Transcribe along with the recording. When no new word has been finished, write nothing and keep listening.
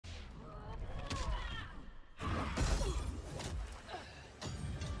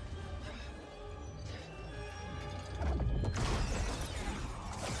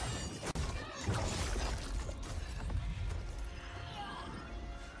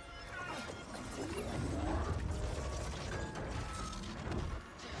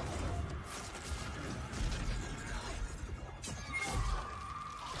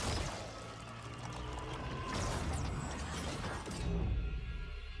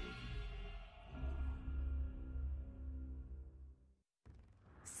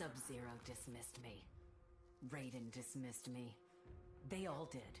Sub-Zero dismissed me. Raiden dismissed me. They all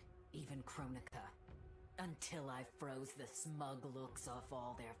did, even Kronika. Until I froze the smug looks off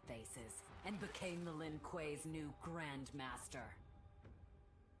all their faces and became the Lin Kuei's new Grandmaster.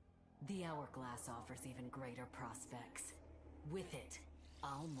 The Hourglass offers even greater prospects. With it,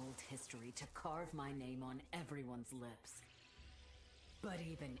 I'll mold history to carve my name on everyone's lips. But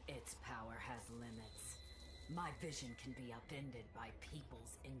even its power has limits. My vision can be upended by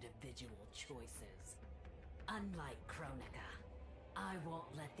people's individual choices. Unlike Kronika, I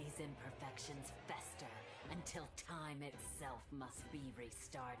won't let these imperfections fester until time itself must be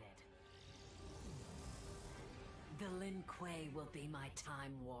restarted. The Lin Kuei will be my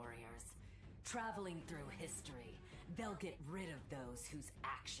time warriors. Traveling through history, they'll get rid of those whose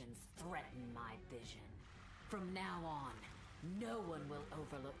actions threaten my vision. From now on, no one will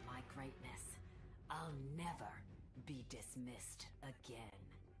overlook my greatness. I'll never be dismissed again.